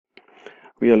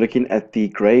We are looking at the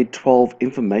grade 12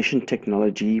 information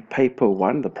technology paper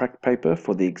 1, the prac paper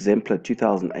for the Exempler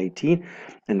 2018,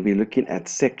 and we're looking at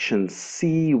section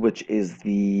C, which is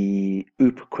the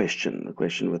OOP question, the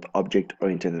question with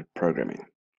object-oriented programming.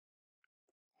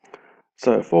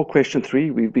 So for question 3,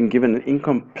 we've been given an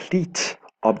incomplete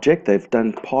object. They've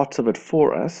done parts of it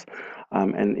for us,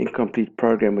 an incomplete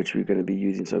program which we're going to be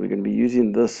using. So we're going to be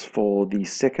using this for the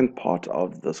second part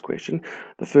of this question.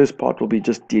 The first part will be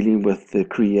just dealing with the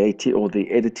creating or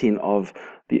the editing of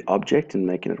the object and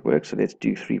making it work. So let's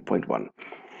do 3.1.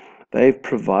 They've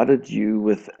provided you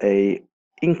with a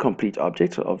incomplete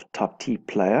object of type T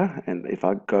player, and if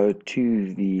I go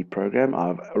to the program,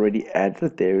 I've already added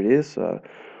it. There it is. So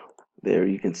there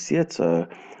you can see it. So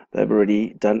they've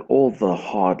already done all the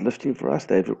hard lifting for us.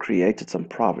 They've created some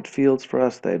private fields for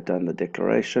us. They've done the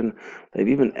declaration. They've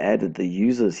even added the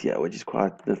users here, which is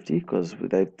quite nifty because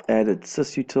they've added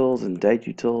sysutils and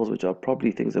dateutils, which are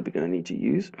probably things that we're going to need to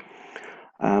use.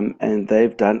 And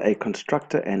they've done a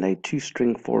constructor and a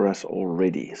toString for us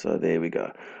already. So there we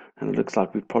go. And it looks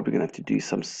like we're probably going to have to do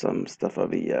some stuff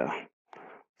over here.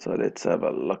 So let's have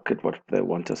a look at what they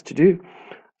want us to do.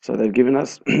 So they've given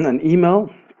us an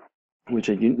email, which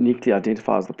uniquely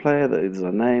identifies the player. There's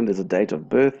a name, there's a date of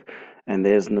birth, and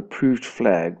there's an approved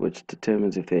flag, which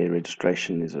determines if their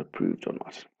registration is approved or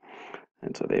not.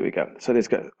 And so there we go. So let's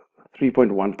go.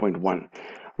 3.1.1.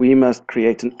 We must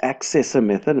create an accessor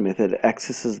method, a method that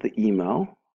accesses the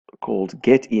email called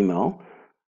getEmail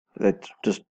that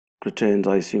just returns,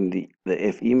 I assume, the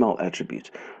fEmail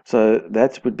attribute. So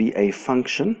that would be a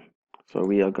function. So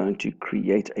we are going to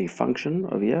create a function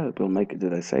over here. We'll make it, do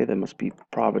they say they must be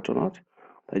private or not?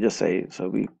 They just say, so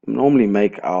we normally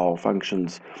make our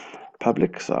functions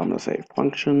public. So I'm going to say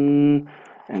function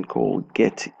and call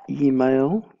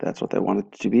getEmail. That's what they want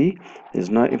it to be. There's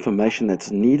no information that's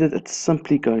needed. It's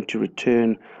simply going to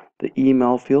return the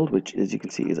email field, which as you can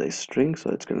see is a string. So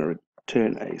it's going to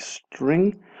return a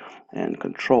string and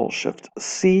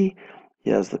Control-Shift-C.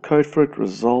 Here's the code for it,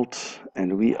 result,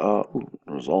 and we are,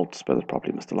 result, spell it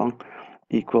properly, Mr. Long,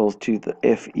 equals to the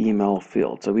fEmail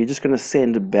field. So we're just going to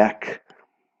send back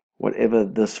whatever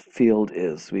this field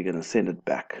is. We're going to send it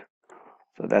back.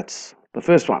 So that's the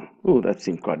first one. Oh, that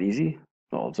seemed quite easy.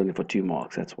 Oh, it's only for 2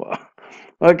 marks, that's why.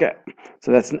 Okay,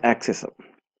 so that's an accessor.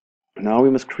 Now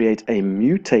we must create a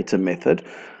mutator method.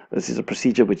 This is a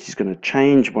procedure which is going to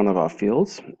change one of our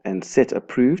fields and set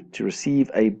approved to receive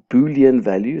a Boolean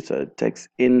value. So it takes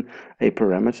in a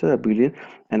parameter, a Boolean,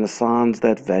 and assigns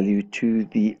that value to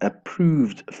the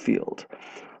approved field.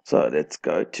 So let's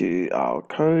go to our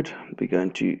code.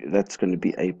 That's going to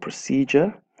be a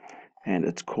procedure, and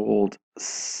it's called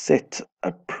set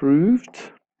approved.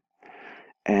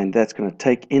 And that's going to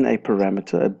take in a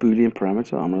parameter, a Boolean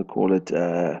parameter. I'm going to call it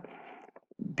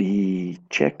B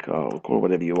check, or call it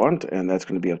whatever you want, and that's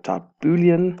going to be of type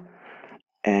Boolean,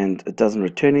 and it doesn't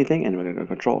return anything. And we're going to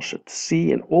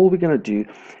Control-Shift-C, and all we're going to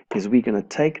do is we're going to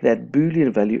take that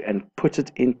Boolean value and put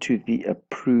it into the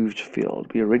approved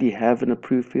field. We already have an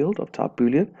approved field of type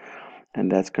Boolean,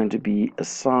 and that's going to be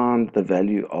assigned the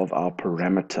value of our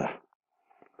parameter.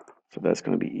 So that's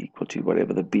going to be equal to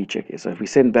whatever the B check is. So if we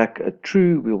send back a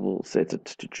true, we will set it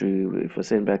to true. If we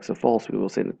send back a false, we will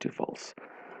send it to false.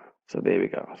 So there we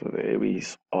go. So there we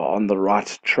are on the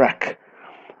right track.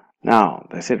 Now,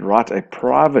 they said write a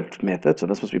private method. So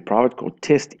this must be private, called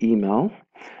test email.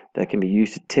 That can be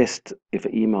used to test if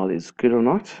an email is good or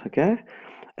not. Okay.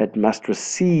 It must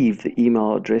receive the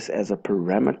email address as a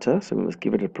parameter. So we must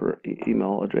give it an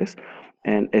email address.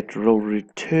 And it will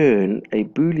return a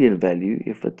Boolean value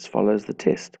if it follows the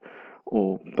test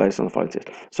or based on the following test.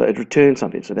 So it returns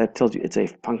something. So that tells you it's a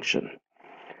function.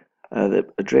 The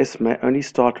address may only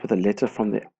start with a letter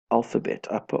from the alphabet,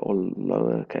 upper or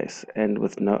lower case, and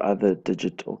with no other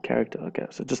digit or character. Okay,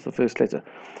 so just the first letter.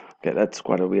 Okay, that's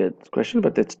quite a weird question,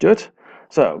 but let's do it.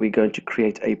 So we're going to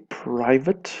create a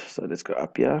private. So let's go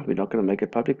up here. We're not going to make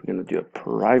it public. We're going to do a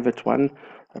private one,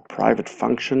 a private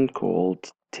function called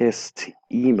test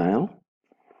email.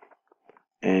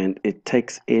 And it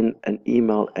takes in an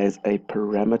email as a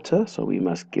parameter. So we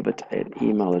must give it an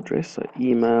email address. So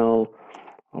email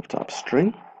of type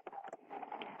string,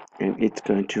 and it's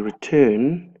going to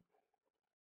return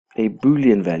a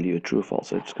Boolean value, a true or false.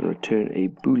 So it's going to return a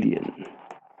Boolean.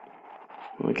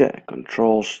 Okay,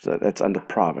 controls, so that's under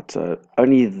private. So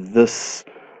only this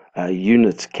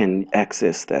unit can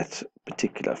access that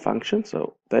particular function.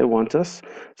 So they want us.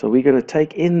 So we're going to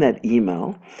take in that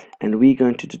email, and we're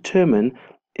going to determine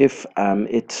if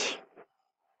the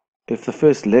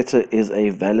first letter is a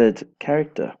valid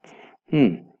character.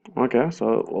 Okay,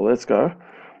 so well, let's go.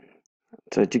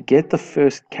 So to get the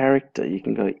first character, you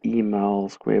can go email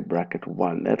square bracket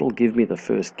 1. That'll give me the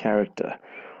first character.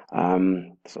 So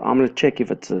I'm going to check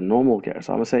if it's a normal character.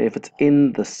 So I'm going to say if it's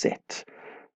in the set.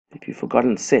 If you've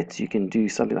forgotten sets, you can do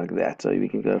something like that. So we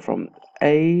can go from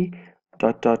A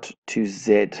dot dot to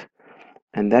Z,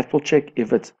 and that will check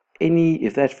if it's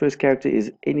if that first character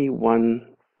is any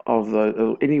one of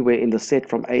the anywhere in the set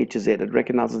from A to Z. It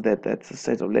recognizes that that's a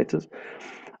set of letters.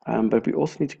 But we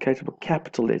also need to cater for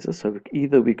capital letters. So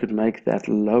either we could make that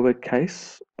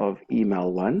lowercase of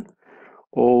email 1,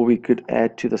 or we could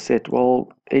add to the set,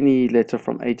 well, any letter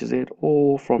from A to Z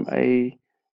or from A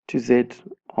to Z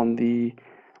on the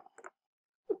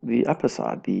upper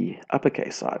side, the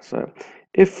uppercase side. So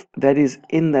if that is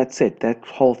in that set, that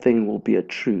whole thing will be a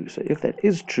true. So if that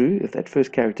is true, if that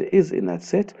first character is in that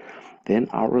set, then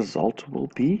our result will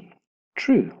be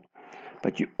true.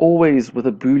 But you always, with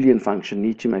a Boolean function,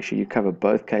 need to make sure you cover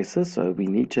both cases. So we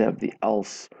need to have the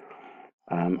else,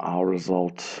 our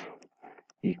result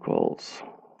equals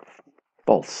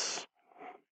false.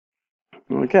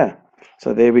 Okay,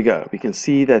 so there we go. We can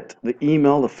see that the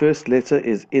email, the first letter,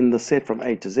 is in the set from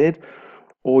A to Z.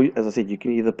 Or, as I said, you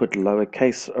can either put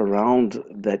lowercase around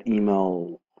that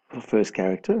email first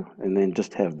character and then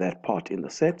just have that part in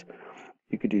the set.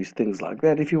 You could do things like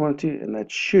that if you want to, and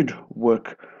that should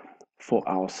work for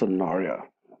our scenario.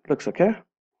 Looks okay.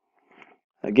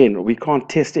 Again, we can't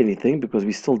test anything because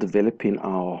we're still developing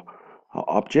our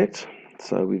object.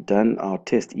 So we've done our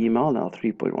test email, now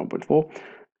 3.1.4.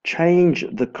 Change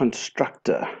the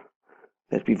constructor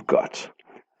that we've got.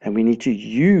 And we need to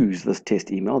use this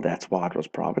test email. That's why it was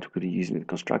private. We're going to use the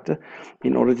constructor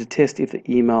in order to test if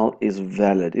the email is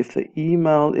valid. If the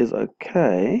email is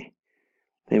okay,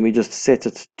 then we just set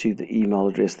it to the email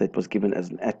address that was given as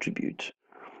an attribute.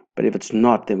 But if it's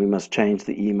not, then we must change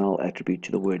the email attribute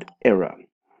to the word error.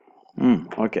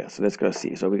 Okay, so let's go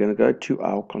see. So we're going to go to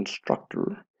our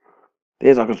constructor.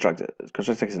 There's our constructor. The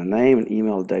constructor is a name, an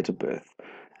email, date of birth.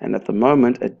 And at the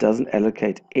moment, it doesn't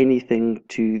allocate anything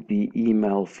to the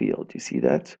email field. You see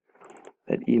that?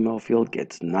 That email field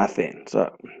gets nothing.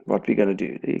 So what we're going to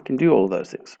do, you can do all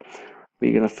those things.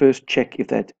 We're going to first check if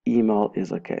that email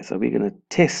is okay. So we're going to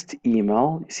test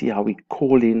email. You see how we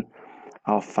call in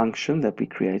our function that we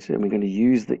created, and we're going to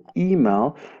use the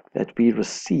email that we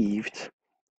received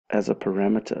as a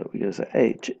parameter. We're going to say,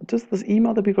 hey, does this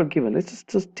email that we got given, let's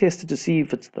just test it to see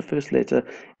if it's the first letter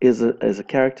is a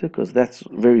character, because that's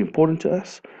very important to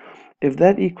us. If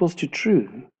that equals to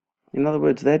true, in other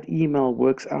words, that email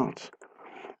works out,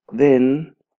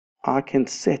 then I can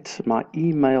set my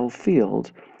email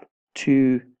field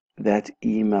to that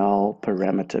email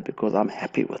parameter because I'm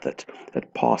happy with it.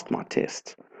 It passed my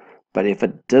test. But if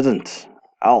it didn't,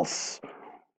 else,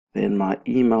 then my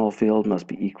email field must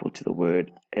be equal to the word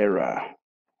error,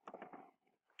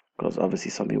 because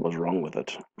obviously something was wrong with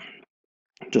it.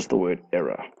 Just the word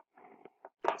error.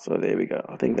 So there we go.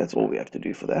 I think that's all we have to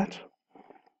do for that.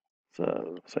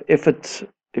 So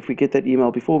if we get that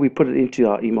email before we put it into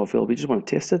our email field, we just want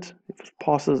to test it. If it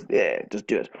passes, yeah, just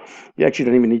do it. You actually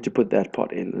don't even need to put that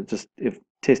part in. Just if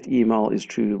test email is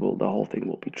true, well, the whole thing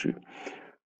will be true.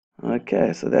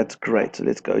 Okay, so that's great. So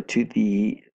let's go to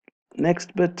the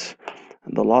next bit,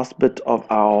 and the last bit of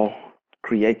our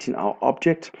creating our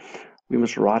object. We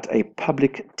must write a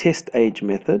public test age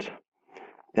method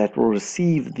that will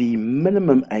receive the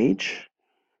minimum age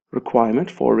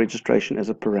requirement for registration as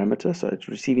a parameter. So it's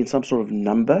receiving some sort of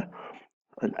number,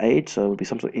 an age, so it will be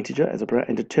some sort of integer as a parameter,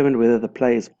 and determine whether the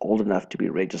player is old enough to be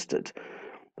registered.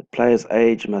 The player's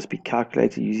age must be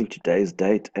calculated using today's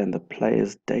date and the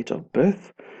player's date of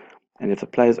birth. And if the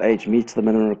player's age meets the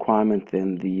minimum requirement,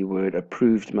 then the word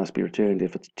approved must be returned.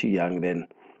 If it's too young, then,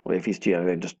 or if he's too young,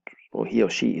 then just, or he or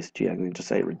she is too young, then just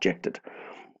say rejected.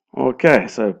 Okay,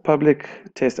 so public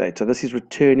test age. So this is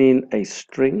returning a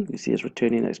string. You see, it's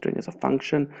returning a string as a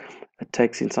function. It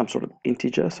takes in some sort of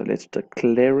integer. So let's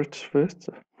declare it first.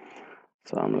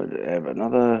 So I'm going to have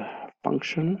another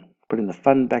function, put in the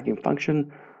fun back in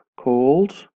function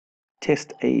called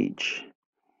test age.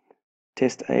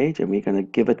 Test age, and we're going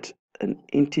to give it an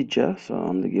integer. So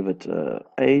I'm going to give it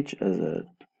age as a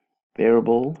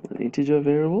variable, an integer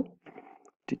variable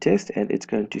to test, and it's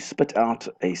going to spit out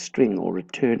a string or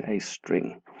return a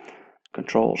string.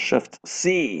 Control Shift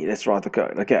C. Let's write the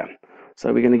code. Okay,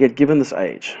 so we're going to get given this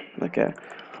age. Okay,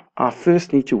 I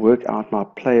first need to work out my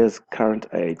player's current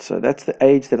age. So that's the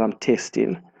age that I'm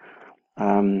testing.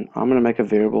 I'm going to make a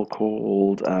variable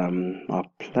called my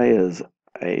player's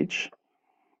age.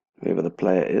 Whoever the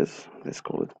player is, let's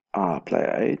call it our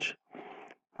player age.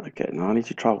 Okay, now I need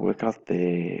to try to work out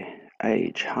their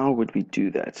age. How would we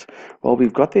do that? Well,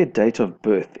 we've got their date of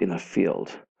birth in a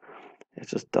field.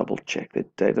 Let's just double check their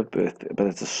date of birth, but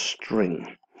it's a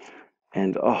string.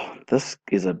 And oh, this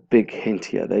is a big hint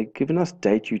here. They've given us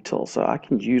date utils, so I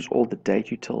can use all the date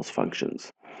utils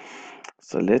functions.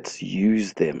 So let's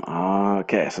use them.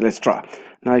 Okay, so let's try.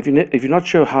 Now, if you're not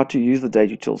sure how to use the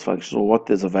date utils functions or what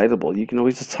is available, you can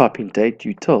always just type in date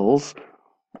utils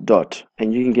dot,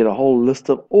 and you can get a whole list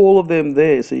of all of them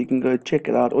there. So you can go check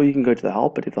it out, or you can go to the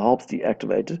help. But if the help's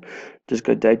deactivated, just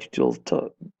go date utils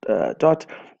dot,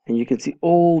 and you can see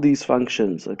all these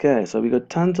functions. Okay, so we've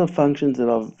got tons of functions that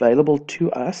are available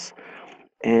to us.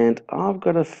 And I've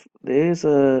got there's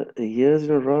a years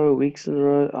in a row, weeks in a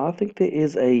row. I think there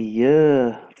is a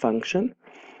year function.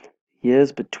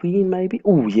 Years between, maybe.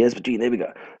 Oh, years between. There we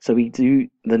go. So we do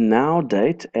the now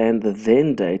date and the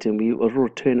then date, and we will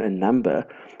return a number,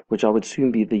 which I would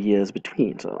soon be the years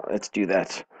between. So let's do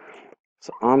that.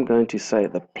 So I'm going to say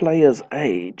the player's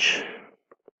age.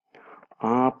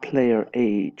 Our player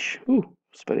age. Ooh,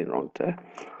 spelling wrong there.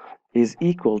 Is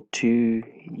equal to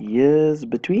years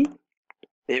between.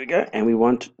 There we go. And we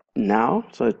want now.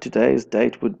 So today's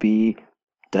date would be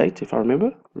date, if I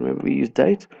remember. Remember we use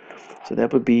date. So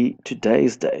that would be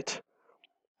today's date.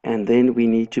 And then we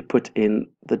need to put in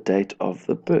the date of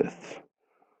the birth.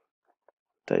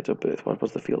 Date of birth. What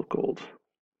was the field called?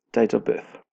 Date of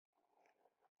birth.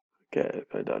 Okay,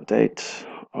 go down. Date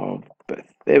of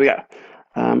birth. There we go.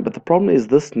 But the problem is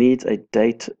this needs a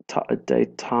date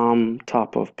time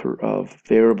type of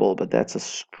variable, but that's a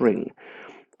string.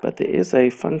 But there is a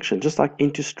function, just like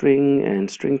into string and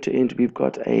string to int, we've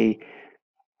got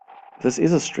this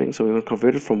is a string, so we want to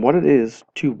convert it from what it is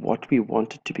to what we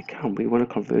want it to become. We want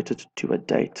to convert it to a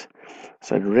date.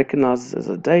 So it recognizes as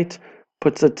a date,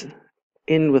 puts it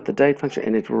in with the date function,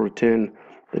 and it will return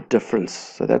the difference.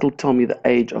 So that will tell me the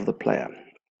age of the player.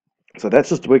 So that's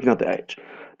just working out the age.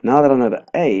 Now that I know the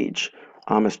age,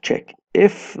 I must check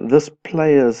if this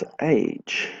player's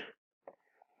age...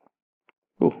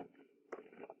 Oh,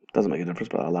 doesn't make a difference,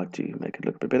 but I like to make it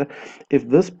look a bit better. If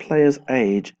this player's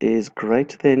age is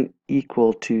greater than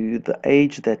equal to the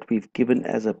age that we've given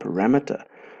as a parameter,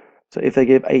 so if they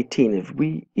give 18, if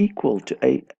we equal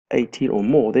to 18 or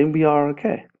more, then we are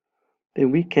okay.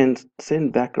 Then we can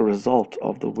send back a result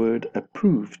of the word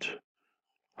approved.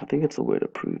 I think it's the word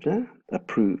approved, eh?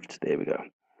 Approved, there we go,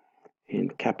 in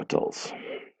capitals.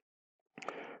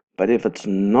 But if it's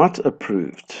not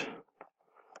approved,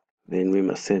 then we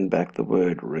must send back the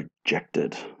word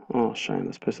rejected. Oh, shame,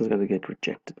 this person's going to get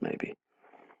rejected maybe.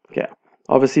 Okay,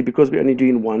 obviously because we're only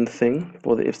doing one thing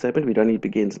for the if statement, we don't need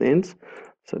begins and ends.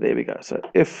 So there we go. So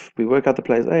if we work out the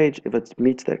player's age, if it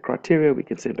meets that criteria, we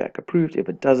can send back approved. If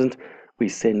it doesn't, we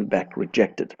send back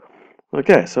rejected.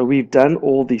 Okay, so we've done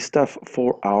all the stuff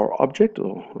for our object,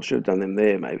 or I should have done them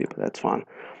there maybe, but that's fine.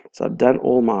 So I've done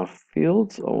all my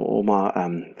fields, or all my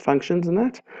functions and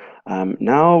that.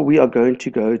 Now we are going to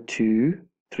go to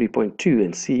 3.2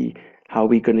 and see how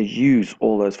we're going to use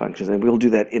all those functions, and we'll do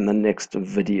that in the next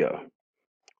video.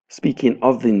 Speaking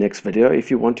of the next video,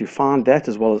 if you want to find that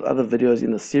as well as other videos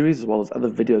in the series, as well as other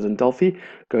videos in Delphi,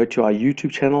 go to our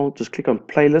YouTube channel, just click on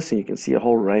playlists and you can see a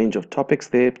whole range of topics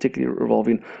there, particularly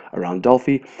revolving around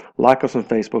Delphi. Like us on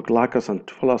Facebook,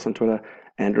 follow us on Twitter,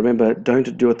 and remember,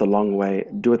 don't do it the long way,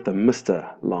 do it the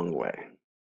Mr. Long way.